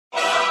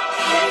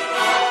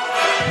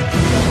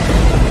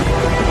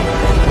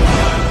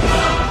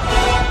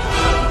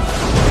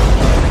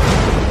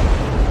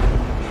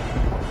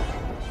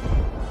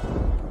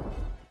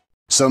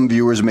Some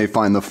viewers may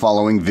find the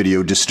following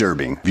video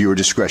disturbing. Viewer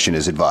discretion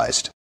is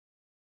advised.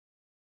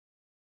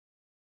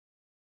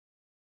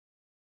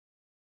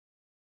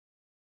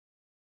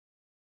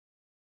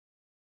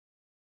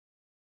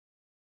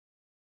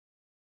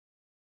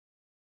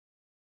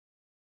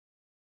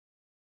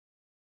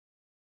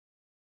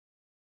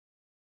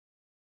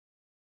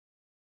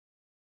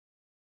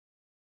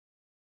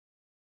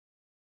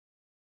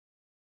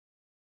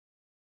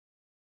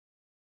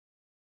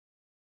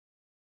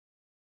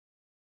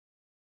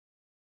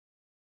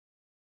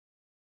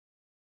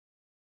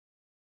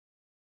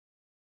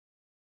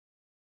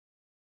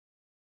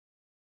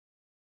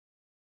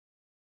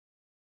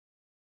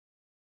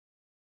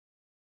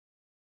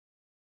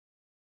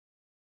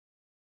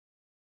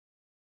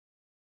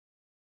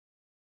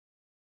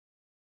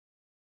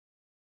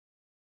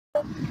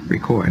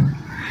 Record.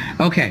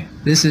 Okay,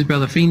 this is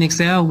Brother Phoenix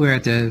L. We're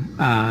at the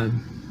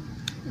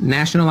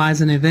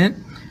nationalizing event.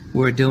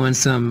 We're doing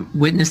some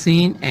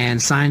witnessing and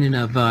signing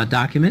of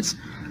documents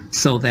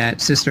so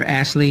that Sister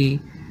Ashley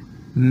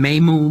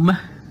Maymoon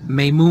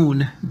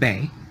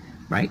Bay,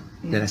 right?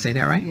 Yeah. Did I say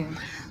that right? Yeah.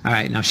 All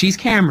right, now she's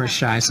camera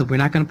shy, so we're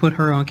not going to put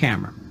her on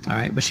camera. All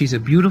right, but she's a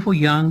beautiful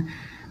young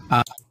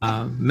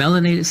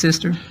melanated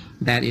sister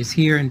that is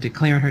here and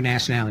declaring her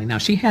nationality. Now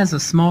she has a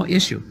small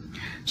issue.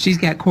 She's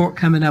got court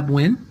coming up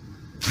when?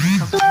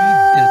 In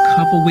a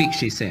couple weeks,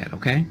 she said,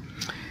 okay?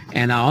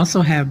 And I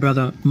also have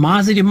Brother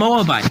Mozzie the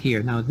Moabite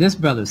here. Now, this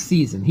brother's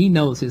seasoned. He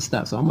knows his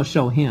stuff, so I'm going to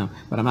show him,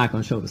 but I'm not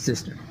going to show the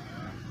sister.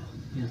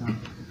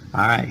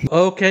 All right.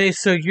 Okay,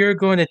 so you're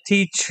going to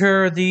teach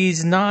her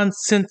these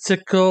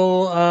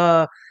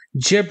nonsensical,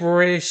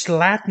 gibberish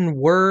Latin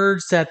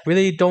words that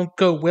really don't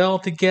go well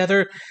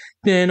together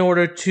in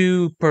order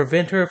to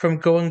prevent her from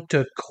going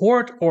to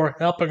court or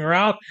helping her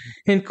out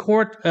in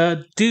court.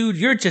 Dude,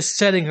 you're just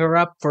setting her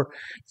up for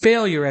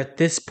failure at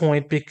this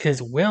point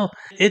because, well,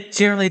 it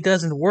generally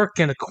doesn't work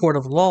in a court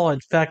of law. In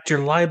fact, you're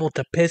liable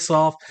to piss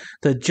off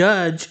the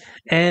judge,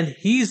 and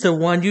he's the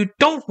one you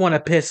don't want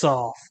to piss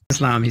off.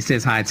 Islam, he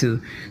says hi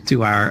to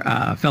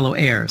our fellow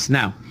heirs.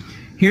 Now,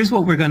 here's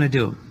what we're going to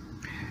do.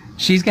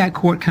 She's got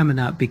court coming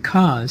up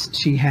because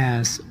she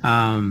has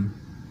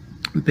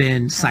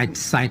been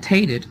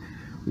cited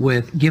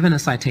with given a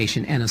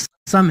citation and a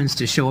summons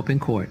to show up in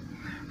court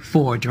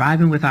for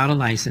driving without a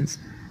license,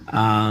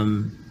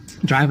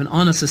 driving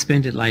on a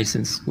suspended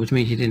license, which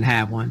means she didn't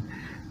have one,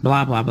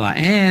 blah, blah, blah.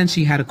 And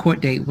she had a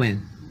court date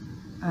when?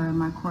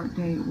 My court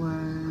date was,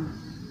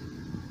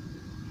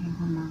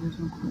 my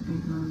original court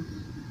date was?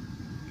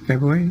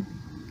 February?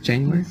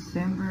 January?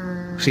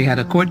 December. She had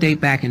a court date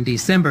back in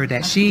December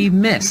that she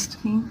missed.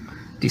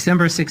 16th?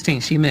 December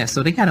 16th, she missed.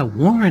 So they got a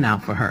warrant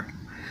out for her.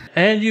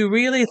 And you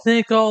really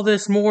think all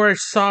this Moorish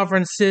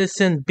sovereign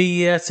citizen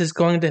BS is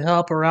going to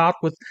help her out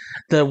with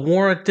the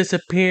warrant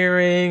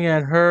disappearing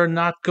and her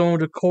not going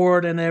to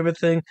court and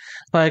everything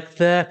like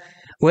that?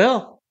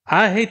 Well,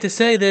 I hate to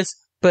say this,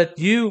 but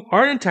you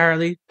are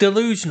entirely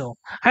delusional.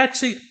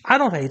 Actually, I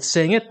don't hate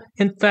saying it.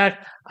 In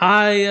fact,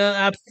 I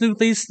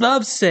absolutely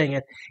love saying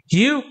it.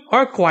 You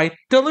are quite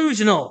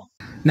delusional.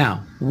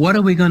 Now, what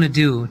are we going to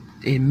do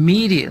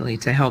immediately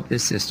to help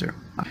this sister?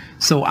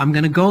 So I'm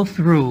going to go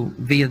through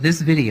via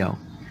this video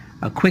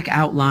a quick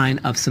outline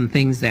of some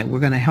things that we're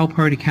going to help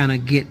her to kind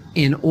of get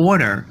in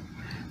order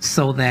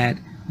so that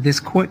this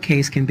court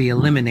case can be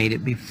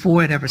eliminated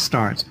before it ever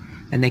starts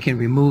and they can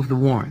remove the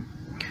warrant.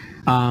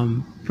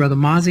 Brother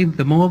Mozzie,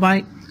 the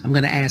Moabite, I'm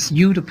going to ask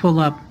you to pull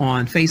up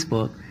on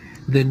Facebook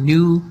the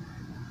new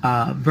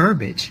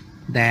verbiage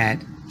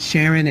that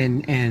Sharon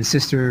and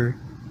Sister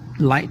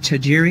Light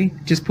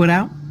Chajiri just put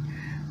out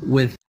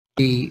with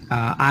the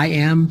I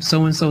am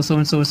so-and-so,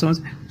 so-and-so,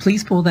 so-and-so.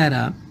 Please pull that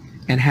up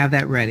and have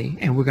that ready.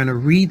 And we're going to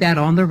read that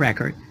on the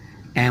record.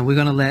 And we're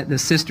going to let the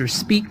sister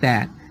speak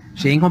that.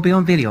 She ain't going to be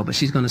on video, but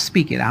she's going to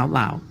speak it out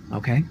loud.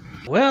 Okay?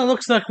 Well, it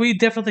looks like we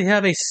definitely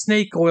have a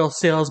snake oil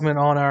salesman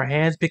on our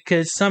hands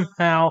because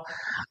somehow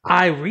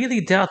I really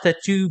doubt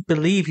that you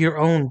believe your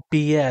own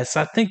BS.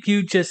 I think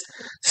you just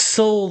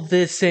sold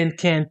this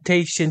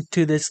incantation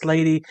to this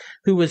lady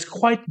who was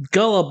quite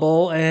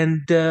gullible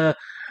and,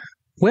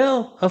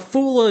 well, a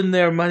fool and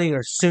their money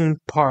are soon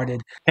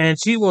parted, and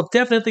she will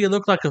definitely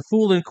look like a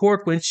fool in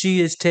court when she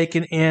is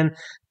taken in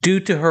due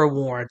to her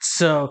warrant.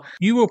 So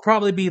you will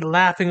probably be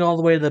laughing all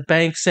the way to the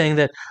bank saying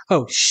that,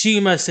 oh,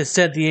 she must have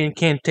said the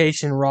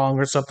incantation wrong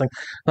or something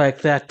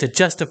like that to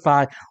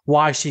justify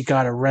why she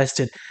got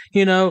arrested.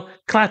 You know,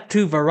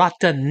 Klaatu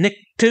Varata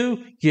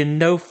Niktu, you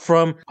know,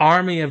 from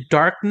Army of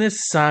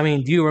Darkness. I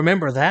mean, do you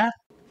remember that?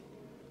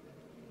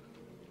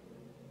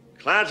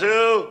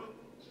 Klaatu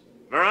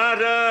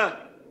Varata.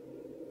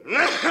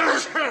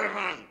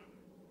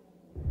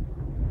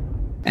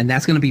 And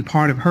that's going to be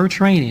part of her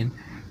training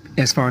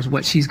as far as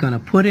what she's going to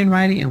put in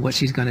writing and what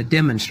she's going to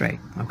demonstrate.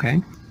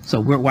 Okay,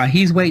 so while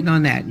he's waiting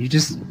on that, you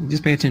just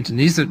pay attention.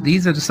 These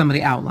are some of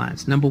the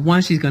outlines. Number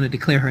one, she's going to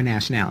declare her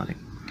nationality.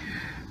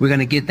 We're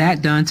going to get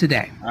that done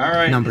today. All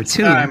right. Number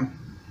two,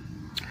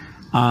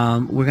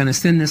 we're going to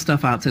send this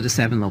stuff out to the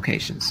 7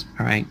 locations.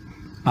 All right.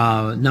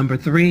 Number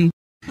three,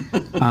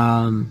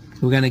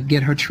 We're going to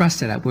get her trust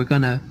set up. We're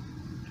going to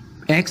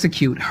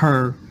execute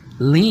her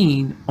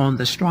lien on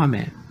the straw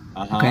man.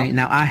 Okay.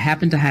 Now, I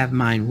happen to have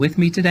mine with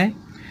me today.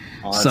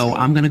 So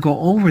I'm going to go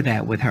over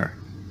that with her.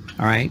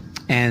 All right.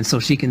 And so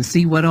she can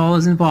see what all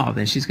is involved.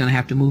 And she's going to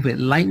have to move at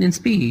lightning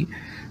speed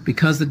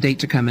because the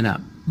dates are coming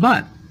up.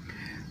 But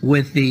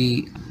with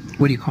the,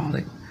 what do you call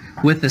it?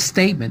 With the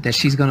statement that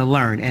she's going to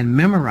learn and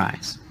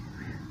memorize.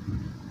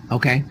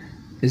 Okay.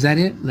 Is that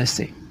it? Let's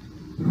see.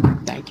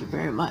 Thank you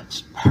very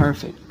much.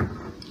 Perfect.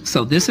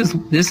 So this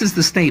is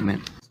the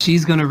statement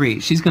she's going to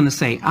read. She's going to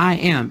say, I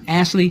am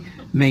Ashley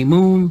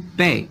Maymoon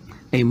Bey,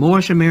 a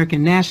Moorish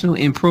American national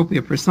in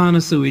propria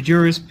persona sui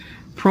juris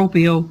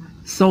proprio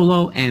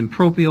solo and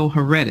proprio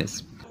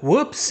heredis.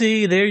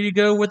 Whoopsie, there you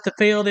go with the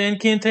failed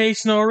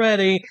incantation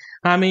already.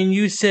 I mean,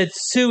 you said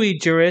sui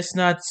juris,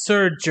 not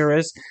sur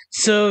juris.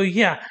 So,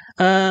 yeah,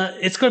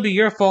 it's going to be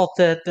your fault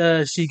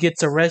that she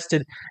gets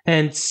arrested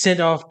and sent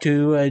off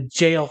to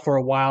jail for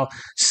a while.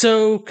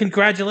 So,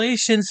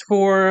 congratulations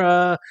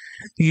for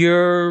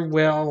your,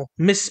 well,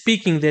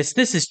 misspeaking this.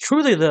 This is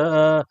truly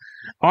the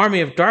Army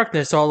of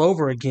Darkness all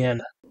over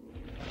again.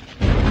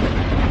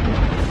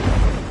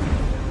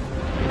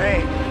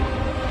 Hey,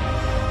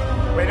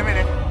 wait a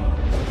minute.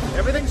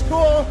 Everything's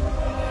cool.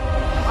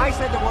 I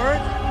said the word.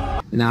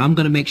 Now, I'm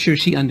going to make sure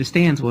she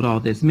understands what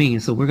all this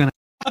means. So we're going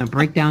to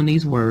break down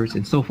these words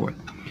and so forth.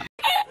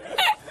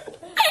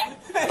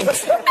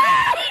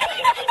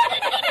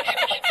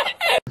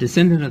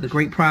 Descendant of the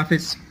great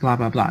prophets, blah,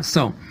 blah, blah.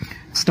 So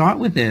start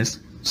with this.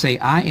 Say,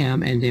 I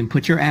am, and then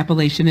put your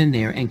appellation in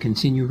there and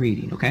continue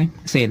reading, okay?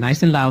 Say it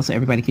nice and loud so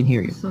everybody can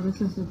hear you. So this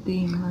is the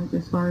theme, like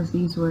as far as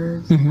these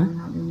words, I'm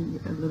having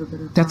a little bit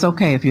of That's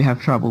okay if you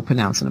have trouble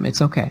pronouncing them.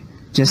 It's okay.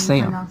 Just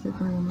say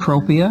them.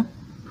 Propria.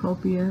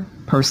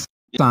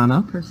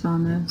 Persona.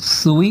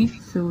 Sui.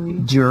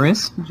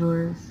 Juris.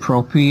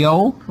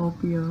 Proprio.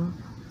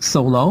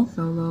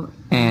 Solo.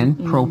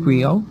 And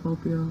proprio.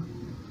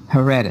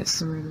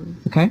 Heredis.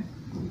 Okay?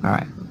 All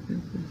right.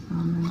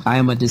 I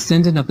am a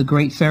descendant of the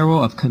great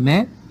Pharaoh of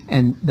Kemet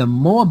and the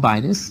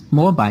Moabites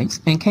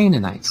and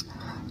Canaanites.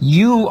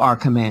 You are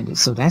commanded.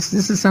 So this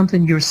is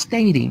something you're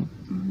stating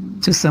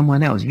to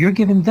someone else. You're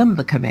giving them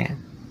the command.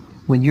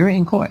 When you're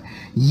in court,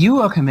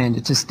 you are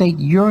commanded to state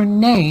your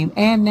name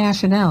and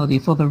nationality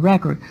for the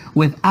record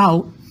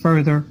without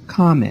further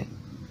comment.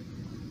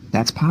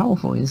 That's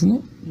powerful, isn't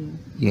it?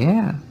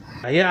 Yeah.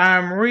 Yeah,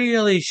 I'm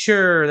really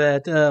sure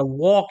that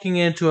walking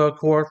into a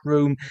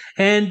courtroom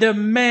and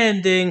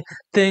demanding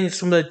things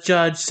from the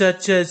judge,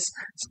 such as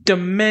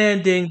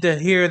demanding to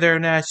hear their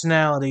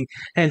nationality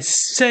and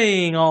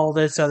saying all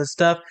this other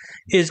stuff,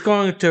 is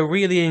going to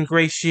really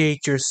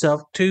ingratiate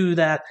yourself to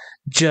that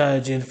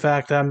judge. In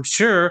fact, I'm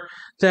sure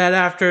that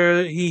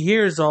after he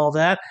hears all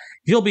that,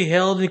 you'll be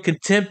held in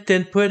contempt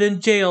and put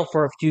in jail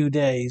for a few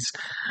days.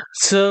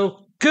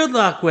 So, good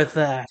luck with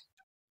that.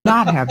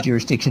 Not have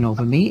jurisdiction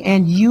over me,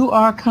 and you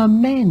are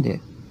commanded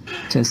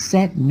to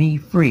set me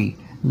free.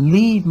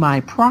 Leave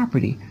my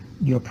property.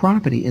 Your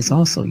property is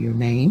also your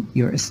name,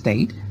 your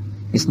estate.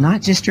 It's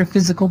not just your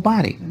physical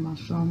body.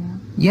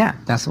 Yeah,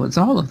 that's what's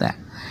all of that.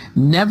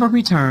 Never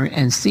return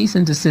and cease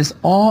and desist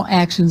all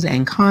actions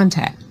and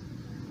contact.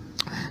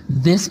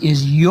 This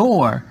is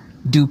your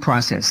due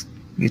process.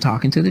 You're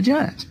talking to the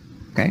judge,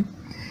 okay?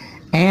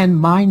 And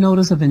my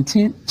notice of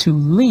intent to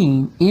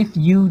lien if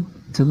you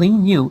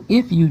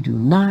do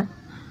not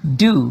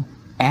do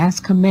as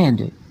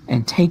commanded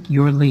and take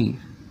your leave.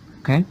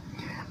 Okay?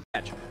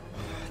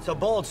 It's a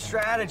bold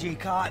strategy,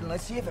 Cotton.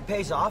 Let's see if it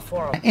pays off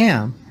for him. I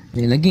am.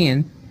 And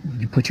again,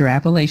 you put your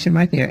appellation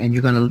right there, and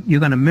you're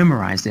gonna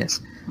memorize this,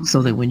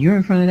 so that when you're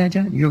in front of that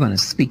judge, you're gonna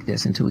speak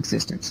this into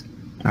existence.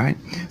 All right.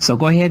 So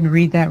go ahead and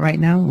read that right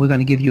now. We're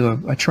gonna give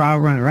you a trial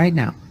run right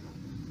now.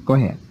 Go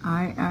ahead.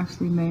 I,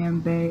 Ashley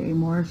Maymoon Bey, a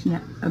Moorish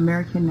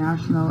American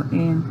national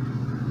in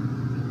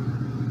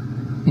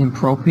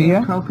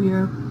propria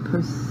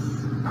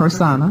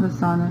persona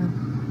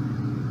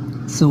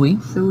sui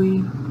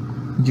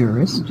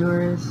juris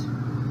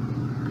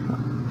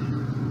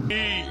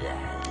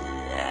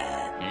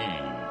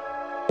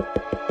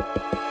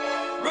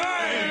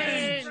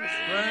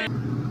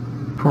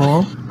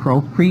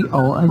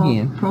proprio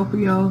again.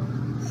 Proprio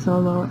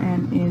solo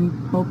and in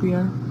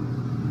propria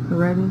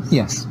heredis.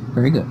 Yes,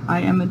 very good. I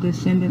am a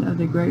descendant of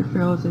the great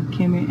pharaohs of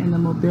Kemet and the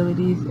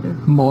mobilities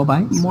of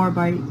Moabites.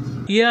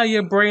 Yeah,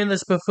 you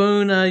brainless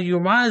buffoon. You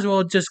might as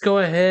well just go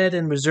ahead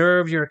and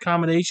reserve your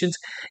accommodations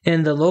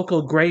in the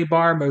local gray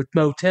bar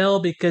motel,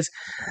 because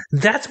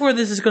that's where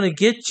this is going to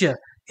get you.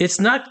 It's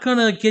not going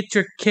to get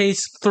your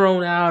case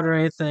thrown out or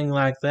anything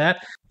like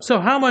that. So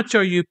how much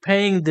are you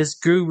paying this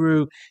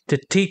guru to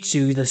teach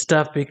you the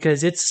stuff?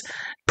 Because it's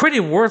pretty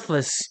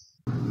worthless.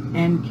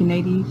 And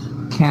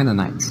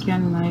Canaanites.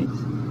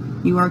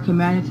 You are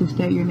commanded to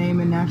state your name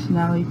and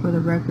nationality for the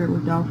record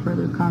without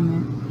further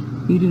comment.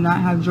 You do not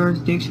have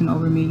jurisdiction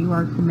over me. You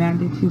are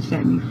commanded to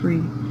set me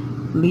free.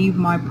 Leave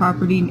my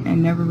property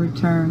and never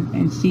return,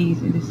 and cease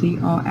and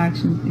desist all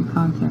actions and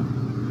contact.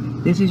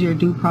 This is your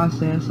due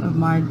process of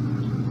my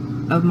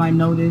of my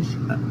notice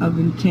of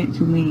intent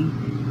to leave.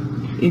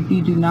 If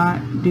you do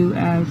not do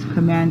as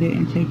commanded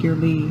and take your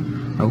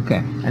leave.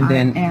 Okay. And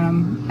then I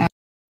am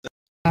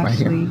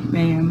Ashley,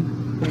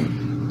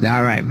 ma'am.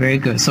 All right, very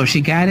good. So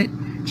she got it.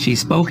 She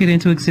spoke it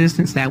into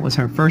existence. That was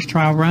her first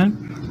trial run.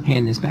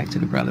 Hand this back to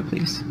the brother,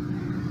 please.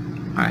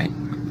 All right.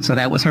 So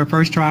that was her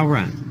first trial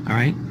run. All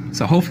right.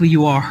 So hopefully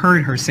you all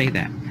heard her say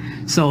that.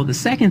 So the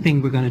second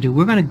thing we're going to do,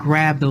 we're going to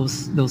grab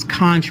those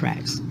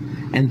contracts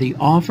and the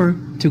offer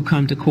to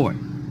come to court,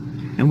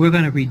 and we're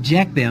going to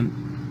reject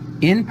them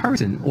in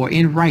person or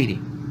in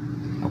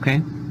writing.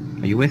 Okay.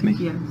 Are you with me?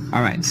 Yes.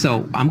 All right.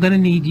 So I'm going to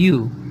need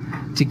you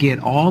to get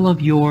all of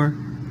your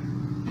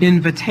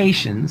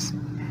invitations.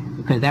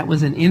 Okay, that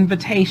was an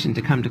invitation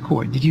to come to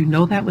court. Did you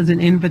know that was an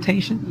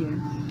invitation?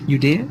 Yes. You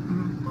did?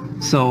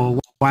 Mm-hmm. So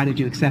why did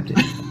you accept it?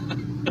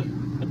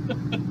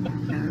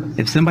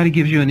 If somebody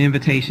gives you an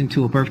invitation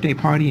to a birthday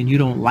party and you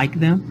don't like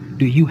them,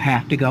 do you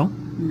have to go?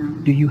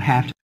 No. Do you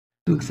have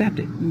to accept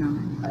it?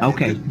 No.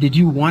 Okay. Did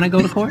you want to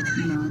go to court?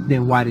 No.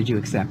 Then why did you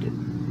accept it?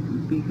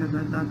 Because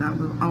I thought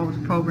I was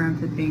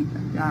programmed to think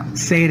that.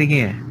 Say it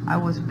again. I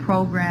was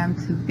programmed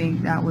to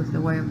think that was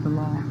the way of the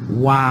law.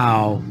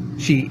 Wow.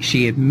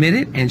 She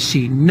admitted and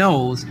she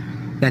knows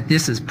that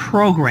this is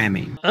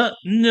programming.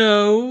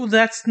 No,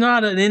 that's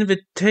not an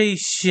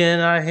invitation.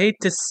 I hate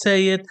to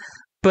say it,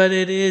 but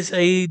it is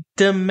a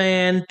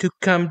demand to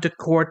come to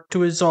court to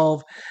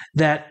resolve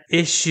that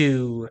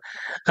issue.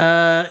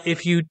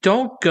 If you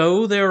don't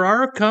go, there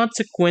are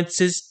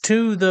consequences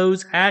to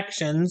those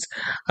actions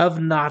of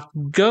not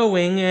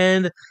going,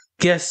 and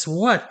guess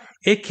what?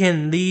 It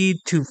can lead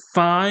to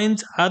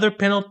fines, other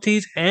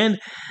penalties, and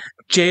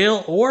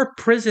jail or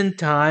prison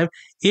time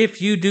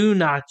if you do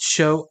not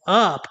show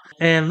up.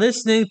 And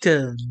listening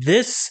to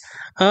this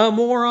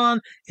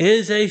moron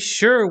is a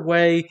sure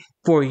way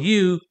for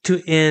you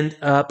to end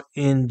up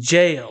in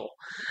jail.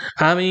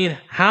 I mean,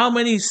 how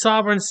many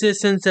sovereign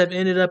citizens have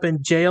ended up in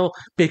jail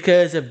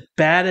because of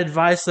bad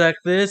advice like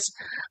this?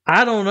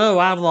 I don't know.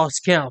 I've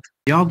lost count.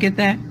 Y'all get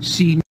that?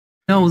 She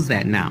knows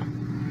that now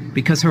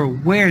because her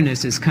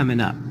awareness is coming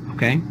up,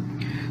 okay?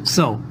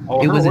 So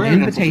it was an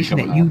invitation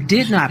that you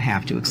did not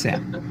have to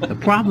accept. The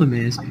problem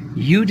is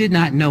you did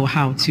not know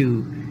how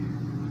to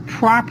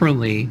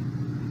properly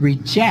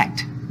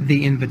reject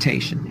the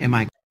invitation. Am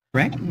I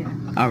correct? Yes.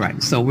 All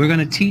right. So we're going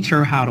to teach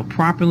her how to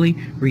properly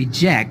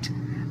reject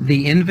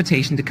the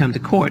invitation to come to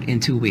court in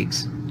 2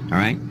 weeks. All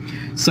right.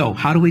 So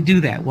how do we do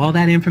that? Well,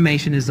 that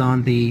information is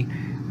on the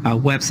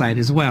website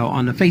as well,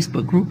 on the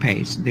Facebook group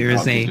page. There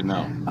is a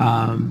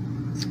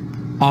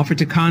offer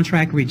to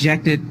contract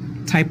rejected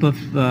type of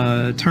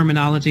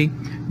terminology,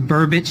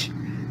 verbiage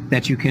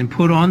that you can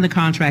put on the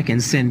contract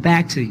and send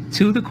back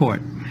to the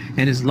court.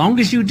 And as long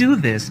as you do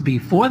this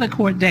before the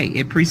court date,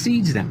 it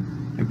precedes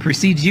them, it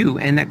precedes you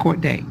and that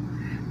court date,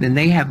 then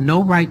they have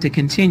no right to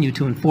continue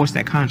to enforce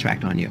that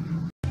contract on you.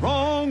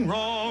 Wrong,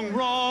 wrong,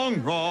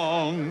 wrong,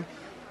 wrong.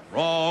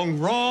 Wrong,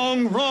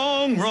 wrong,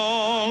 wrong,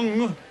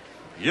 wrong.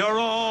 You're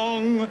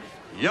wrong,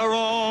 you're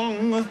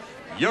wrong,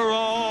 you're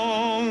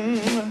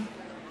wrong.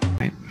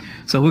 Right.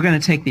 So we're going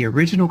to take the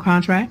original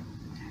contract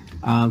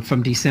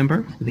from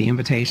December, the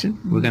invitation.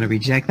 We're going to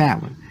reject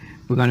that one.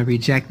 We're going to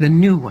reject the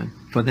new one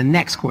for the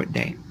next court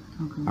date.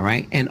 Okay. All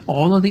right. And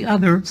all of the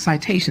other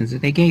citations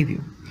that they gave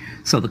you.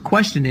 So the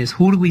question is,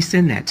 who do we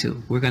send that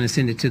to? We're going to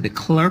send it to the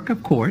clerk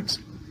of courts.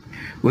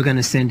 We're going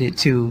to send it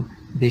to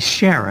the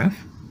sheriff.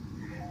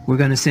 We're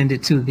going to send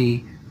it to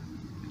the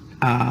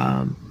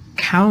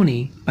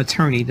county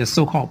attorney, the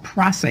so-called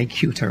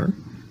prosecutor,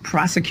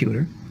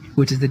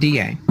 which is the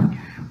DA.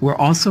 We're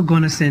also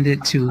going to send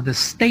it to the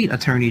state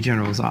attorney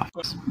general's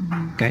office.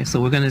 Okay, so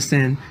we're going to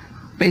send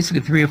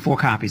basically 3 or 4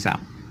 copies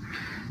out.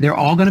 They're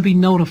all going to be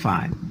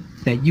notified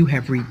that you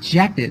have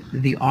rejected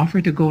the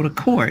offer to go to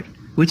court,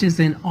 which is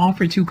an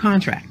offer to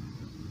contract,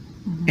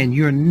 and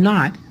you're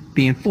not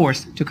being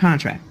forced to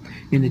contract.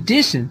 In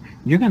addition,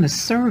 you're going to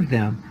serve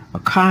them a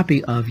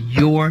copy of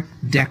your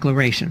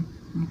declaration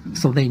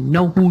so they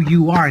know who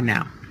you are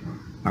now,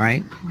 all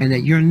right, and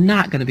that you're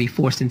not going to be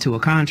forced into a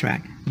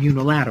contract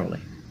unilaterally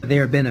for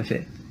their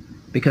benefit,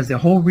 because the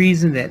whole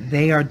reason that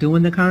they are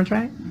doing the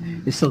contract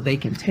is so they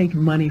can take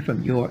money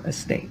from your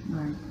estate.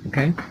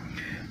 Okay,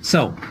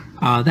 so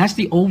that's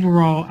the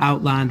overall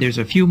outline. There's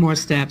a few more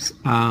steps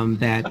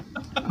that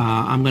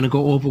I'm going to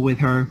go over with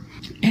her,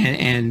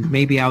 and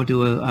maybe I'll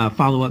do a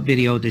follow-up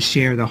video to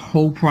share the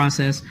whole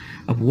process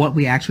of what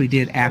we actually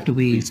did after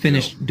we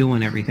finished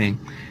doing everything,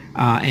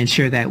 and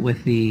share that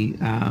with the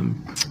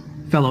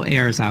fellow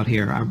heirs out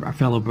here, our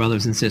fellow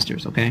brothers and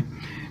sisters. Okay,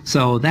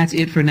 so that's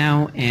it for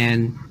now.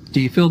 And do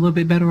you feel a little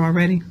bit better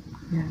already?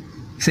 Yes.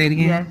 Say it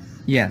again. Yes.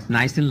 Yes,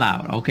 nice and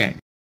loud. Okay.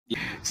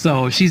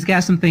 So she's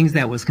got some things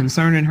that was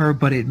concerning her,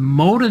 but it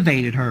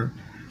motivated her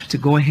to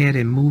go ahead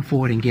and move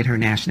forward and get her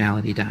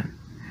nationality done.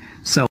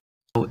 So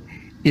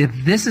if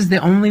this is the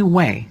only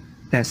way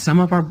that some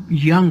of our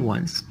young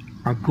ones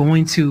are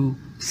going to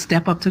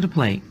step up to the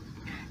plate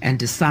and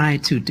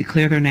decide to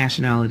declare their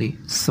nationality,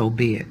 so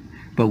be it.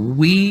 But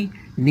we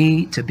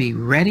need to be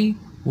ready,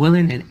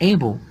 willing, and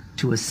able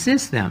to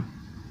assist them,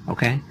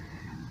 okay,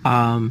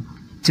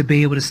 to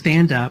be able to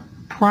stand up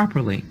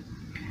properly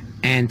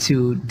and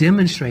to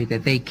demonstrate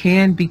that they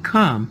can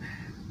become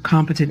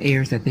competent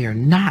heirs, that they are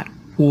not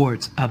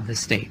wards of the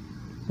state.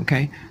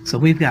 Okay, so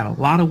we've got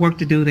a lot of work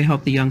to do to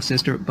help the young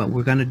sister, but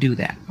we're going to do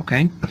that.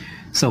 Okay,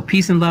 so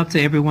peace and love to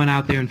everyone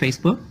out there on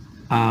Facebook.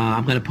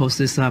 I'm going to post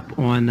this up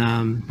on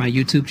my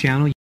YouTube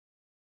channel,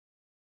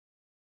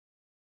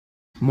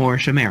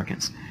 Moorish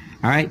Americans.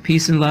 All right,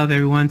 peace and love,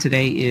 everyone.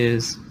 Today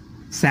is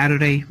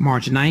Saturday,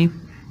 March 9th,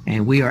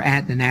 and we are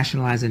at the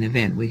nationalizing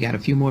event. We got a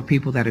few more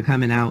people that are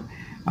coming out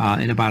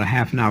in about a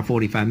half an hour,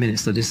 45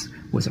 minutes. So this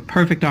was a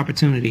perfect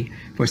opportunity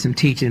for some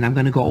teaching. I'm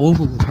going to go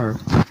over with her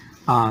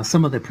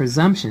some of the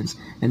presumptions.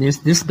 And there's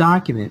this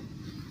document,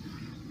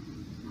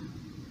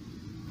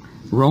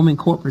 Roman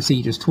Court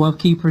Procedures, 12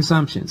 Key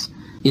Presumptions,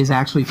 is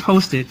actually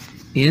posted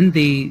in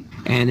the,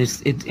 and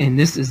this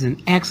is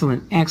an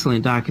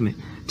excellent document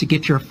to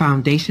get your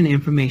foundation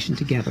information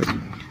together.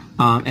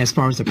 As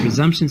far as the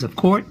presumptions of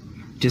court,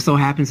 just so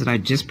happens that I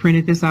just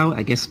printed this out.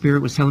 I guess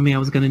Spirit was telling me I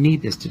was going to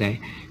need this today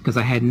because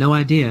I had no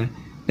idea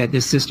that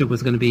this sister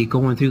was going to be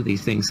going through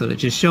these things. So it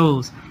just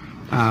shows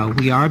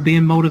we are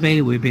being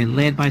motivated, we're being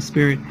led by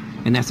Spirit,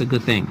 and that's a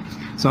good thing.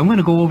 So I'm going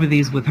to go over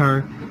these with her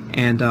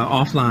and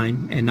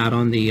offline and not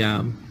on the,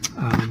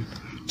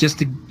 just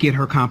to get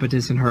her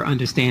competence and her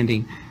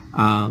understanding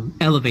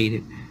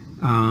elevated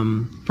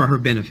for her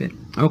benefit.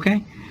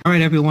 Okay? All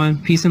right,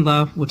 everyone. Peace and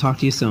love. We'll talk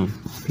to you soon.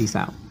 Peace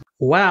out.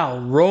 Wow,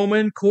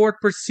 Roman court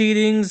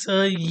proceedings?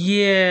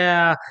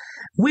 Yeah.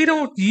 We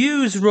don't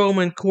use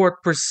Roman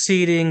court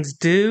proceedings,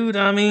 dude.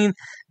 I mean,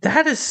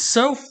 that is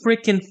so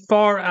freaking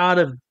far out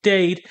of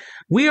date.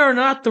 We are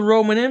not the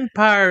Roman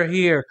Empire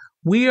here.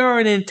 We are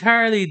an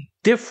entirely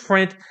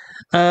different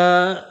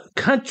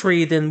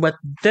country than what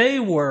they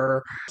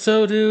were.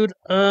 So, dude,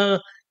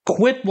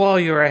 quit while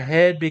you're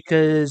ahead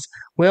because,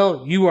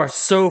 well, you are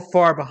so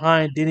far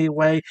behind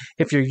anyway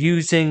if you're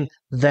using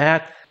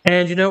that.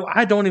 And, you know,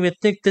 I don't even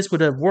think this would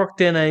have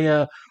worked in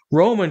a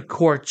Roman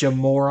court, you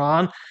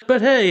moron.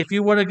 But hey, if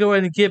you want to go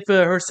ahead and give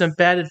her some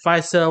bad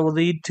advice that will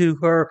lead to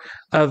her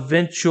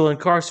eventual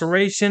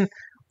incarceration,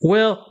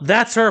 well,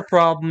 that's her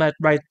problem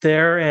right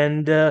there.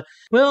 And,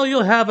 well,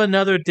 you'll have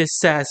another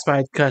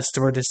dissatisfied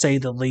customer, to say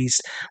the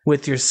least,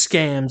 with your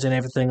scams and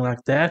everything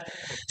like that.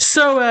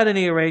 So, at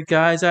any rate,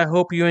 guys, I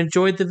hope you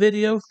enjoyed the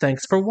video.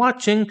 Thanks for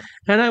watching,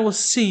 and I will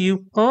see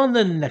you on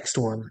the next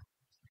one.